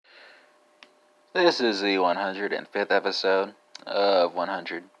This is the 105th episode of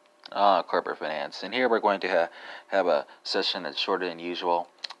 100 Corporate Finance, and here we're going to have a session that's shorter than usual.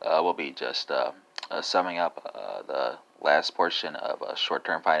 We'll be just summing up the last portion of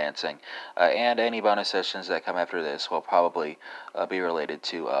short-term financing, and any bonus sessions that come after this will probably be related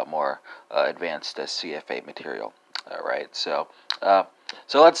to more advanced CFA material. All right, so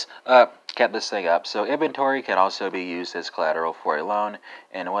let's cap this thing up. So inventory can also be used as collateral for a loan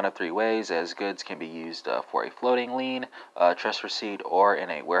in one of three ways, as goods can be used for a floating lien, trust receipt, or in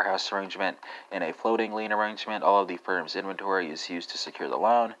a warehouse arrangement. In a floating lien arrangement, all of the firm's inventory is used to secure the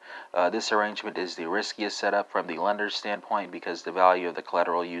loan. This arrangement is the riskiest setup from the lender's standpoint because the value of the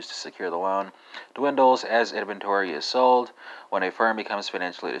collateral used to secure the loan dwindles as inventory is sold. When a firm becomes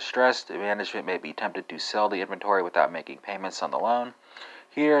financially distressed, management may be tempted to sell the inventory without making payments on the loan.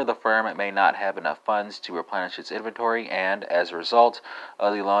 Here, the firm may not have enough funds to replenish its inventory, and as a result,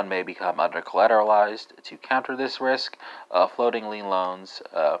 the loan may become under-collateralized. To counter this risk, floating lien loans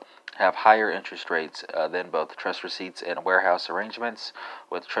have higher interest rates than both trust receipts and warehouse arrangements.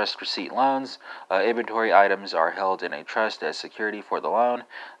 With trust receipt loans, inventory items are held in a trust as security for the loan.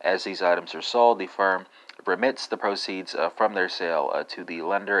 As these items are sold, the firm remits the proceeds from their sale to the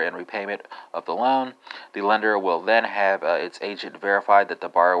lender in repayment of the loan. The lender will then have its agent verify that the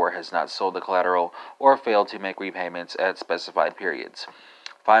borrower has not sold the collateral or failed to make repayments at specified periods.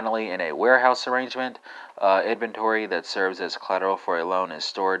 Finally, in a warehouse arrangement, inventory that serves as collateral for a loan is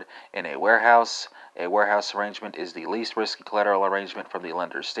stored in a warehouse. A warehouse arrangement is the least risky collateral arrangement from the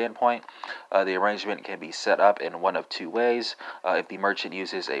lender's standpoint. The arrangement can be set up in one of two ways. If the merchant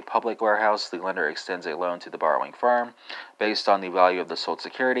uses a public warehouse, the lender extends a loan to the borrowing firm based on the value of the sold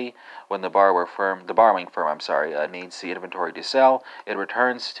security. When the borrowing firm needs the inventory to sell, it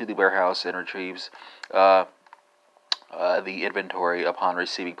returns to the warehouse and retrieves the inventory upon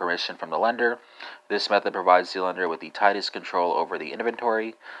receiving permission from the lender. This method provides the lender with the tightest control over the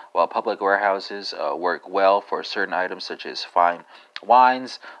inventory. While public warehouses work well for certain items such as fine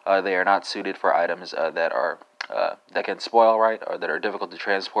wines, they are not suited for items that can spoil, right, or that are difficult to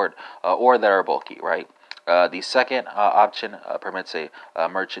transport, or that are bulky, right. The second option permits a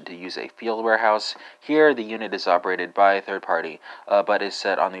merchant to use a field warehouse. Here, the unit is operated by a third party, but is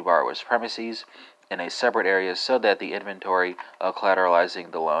set on the borrower's premises in a separate area so that the inventory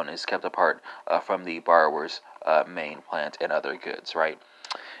collateralizing the loan is kept apart from the borrower's main plant and other goods, right?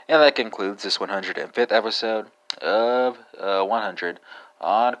 And that concludes this 105th episode of 100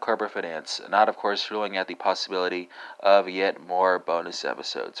 on corporate finance. Not, of course, ruling out the possibility of yet more bonus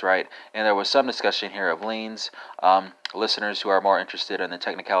episodes, right? And there was some discussion here of liens. Listeners who are more interested in the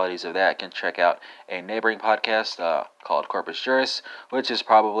technicalities of that can check out a neighboring podcast called Corpus Juris, which is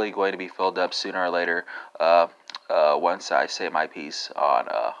probably going to be filled up sooner or later once I say my piece on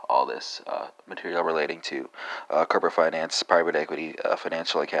all this material relating to corporate finance, private equity,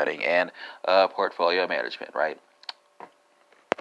 financial accounting, and portfolio management, right?